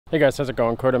Hey guys, how's it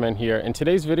going? CoderMan here. In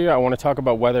today's video, I want to talk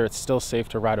about whether it's still safe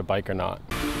to ride a bike or not.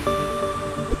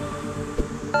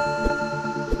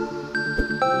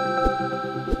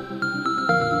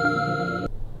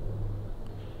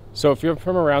 So if you're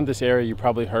from around this area, you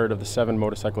probably heard of the 7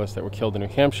 motorcyclists that were killed in New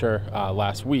Hampshire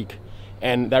last week.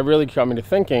 And that really got me to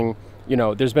thinking, you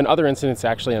know, there's been other incidents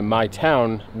actually in my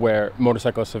town where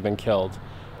motorcyclists have been killed.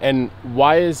 And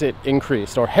why is it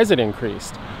increased, or has it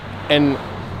increased? And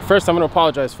first, I'm going to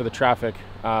apologize for the traffic.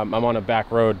 I'm on a back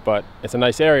road, but it's a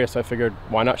nice area, so I figured,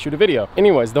 why not shoot a video?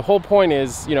 Anyways, the whole point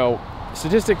is, you know,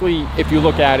 statistically, if you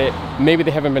look at it, maybe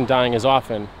they haven't been dying as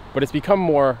often, but it's become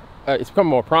more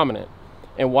prominent.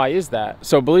 And why is that?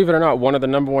 So believe it or not, one of the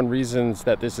 #1 reasons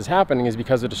that this is happening is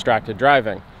because of distracted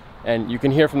driving. And you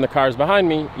can hear from the cars behind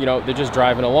me, you know, they're just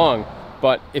driving along.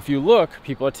 But if you look,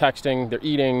 people are texting, they're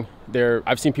eating,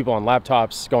 I've seen people on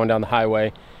laptops going down the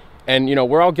highway. And, you know,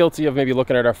 we're all guilty of maybe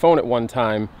looking at our phone at one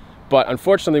time, but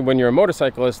unfortunately, when you're a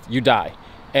motorcyclist, you die.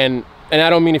 And I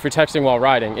don't mean if you're texting while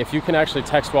riding. If you can actually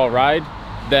text while ride,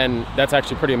 then that's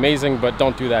actually pretty amazing, but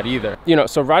don't do that either. You know,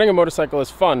 so riding a motorcycle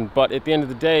is fun, but at the end of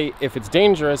the day, if it's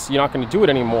dangerous, you're not going to do it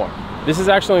anymore. This is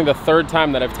actually the 3rd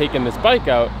time that I've taken this bike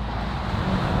out.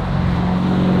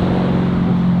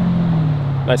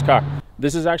 Nice car.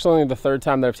 This is actually the 3rd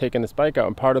time that I've taken this bike out,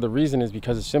 and part of the reason is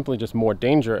because it's simply just more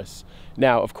dangerous.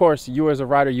 Now, of course, you as a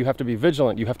rider, you have to be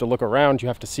vigilant. You have to look around. You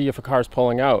have to see if a car is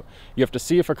pulling out. You have to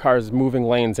see if a car is moving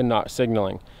lanes and not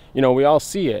signaling. You know, we all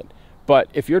see it. But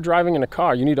if you're driving in a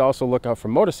car, you need to also look out for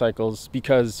motorcycles,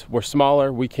 because we're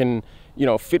smaller. We can, you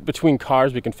know, fit between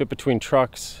cars. We can fit between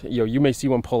trucks. You know, you may see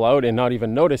one pull out and not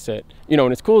even notice it. You know,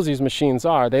 and as cool as these machines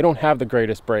are, they don't have the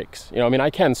greatest brakes. You know, I mean, I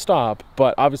can stop,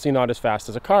 but obviously not as fast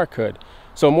as a car could.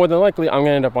 So more than likely, I'm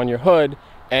gonna end up on your hood,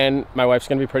 and my wife's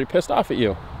gonna be pretty pissed off at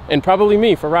you. And probably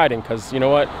me for riding, because you know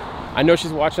what? I know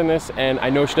she's watching this, and I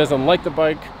know she doesn't like the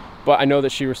bike, but I know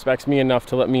that she respects me enough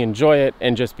to let me enjoy it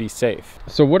and just be safe.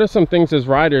 So what are some things as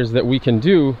riders that we can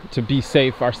do to be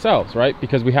safe ourselves, right?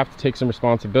 Because we have to take some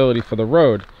responsibility for the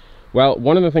road. Well,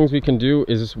 one of the things we can do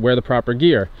is wear the proper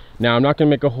gear. Now, I'm not gonna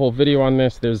make a whole video on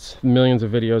this. There's millions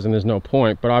of videos and there's no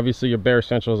point, but obviously your bare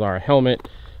essentials are a helmet,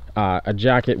 a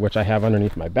jacket, which I have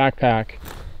underneath my backpack,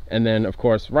 and then of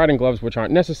course riding gloves, which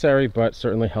aren't necessary but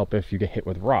certainly help if you get hit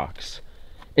with rocks.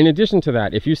 In addition to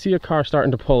that, if you see a car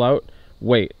starting to pull out,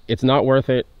 wait, it's not worth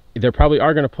it. They probably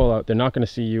are going to pull out, they're not going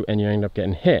to see you, and you end up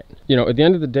getting hit. You know, at the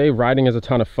end of the day, riding is a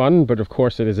ton of fun, but of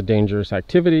course it is a dangerous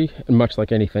activity, much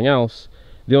like anything else.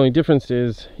 The only difference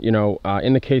is, you know,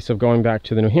 in the case of going back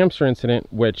to the New Hampshire incident,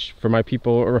 which for my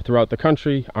people throughout the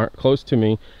country aren't close to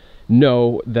me,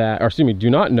 know that, or excuse me, do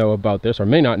not know about this, or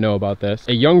may not know about this.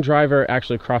 A young driver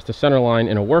actually crossed the center line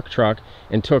in a work truck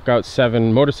and took out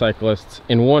 7 motorcyclists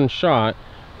in one shot,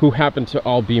 who happened to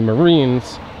all be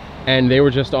Marines, and they were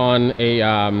just on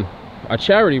a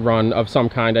charity run of some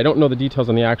kind. I don't know the details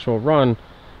on the actual run,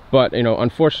 but you know,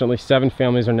 unfortunately 7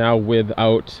 families are now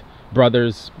without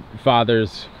brothers,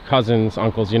 fathers, cousins,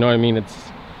 uncles. You know what I mean?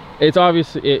 It's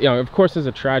obviously, you know, of course there's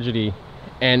a tragedy,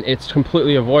 and it's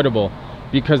completely avoidable,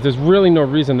 because there's really no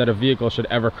reason that a vehicle should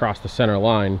ever cross the center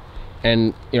line.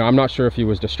 And you know, I'm not sure if he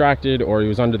was distracted or he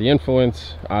was under the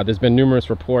influence. There's been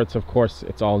numerous reports, of course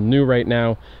it's all new right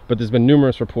now, but there's been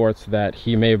numerous reports that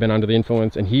he may have been under the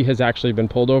influence, and he has actually been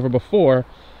pulled over before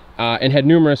and had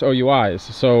numerous OUIs.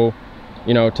 So,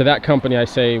 you know, to that company I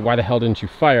say, why the hell didn't you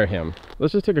fire him?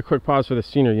 Let's just take a quick pause for the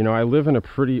scenery. You know, I live in a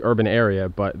pretty urban area,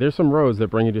 but there's some roads that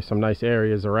bring you to some nice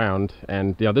areas around,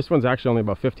 and you know, this one's actually only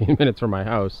about 15 minutes from my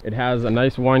house. It has a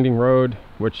nice winding road,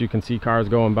 which you can see cars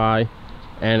going by.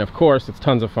 And of course, it's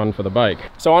tons of fun for the bike.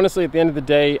 So honestly, at the end of the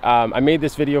day, I made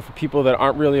this video for people that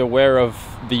aren't really aware of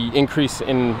the increase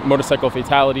in motorcycle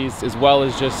fatalities, as well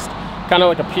as just kind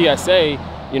of like a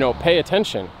PSA, you know, pay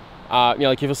attention. You know,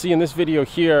 like if you'll see in this video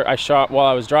here, I shot while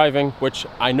I was driving, which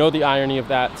I know the irony of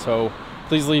that, so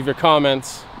please leave your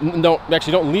comments.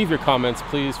 Don't leave your comments,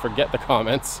 please forget the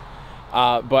comments.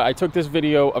 But I took this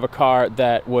video of a car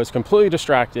that was completely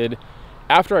distracted.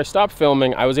 After I stopped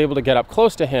filming, I was able to get up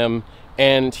close to him,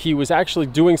 and he was actually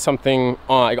doing something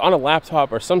on a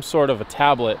laptop or some sort of a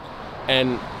tablet,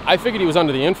 and I figured he was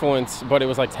under the influence, but it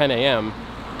was like 10 a.m.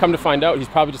 Come to find out, he's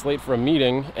probably just late for a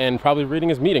meeting and probably reading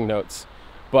his meeting notes.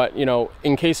 But you know,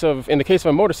 in the case of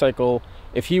a motorcycle,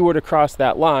 if he were to cross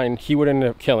that line, he would end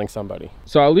up killing somebody.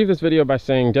 So I'll leave this video by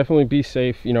saying, definitely be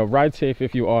safe. You know, ride safe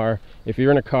if you are. If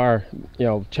you're in a car, you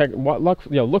know,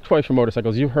 look twice for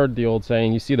motorcycles. You've heard the old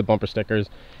saying, you see the bumper stickers.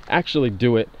 Actually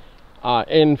do it.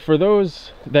 And for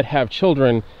those that have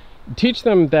children, teach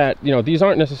them that, you know, these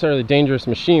aren't necessarily dangerous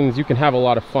machines. You can have a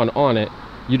lot of fun on it.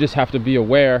 You just have to be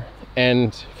aware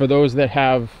And for those that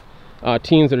have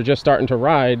teens that are just starting to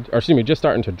ride, or excuse me, just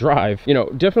starting to drive, you know,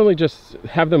 definitely just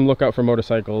have them look out for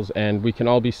motorcycles, and we can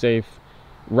all be safe,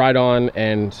 ride on,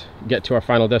 and get to our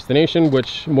final destination,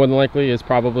 which more than likely is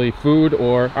probably food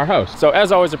or our house. So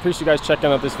as always, I appreciate you guys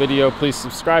checking out this video. Please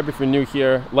subscribe if you're new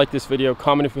here, like this video,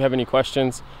 comment if you have any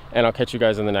questions, and I'll catch you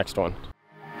guys in the next one.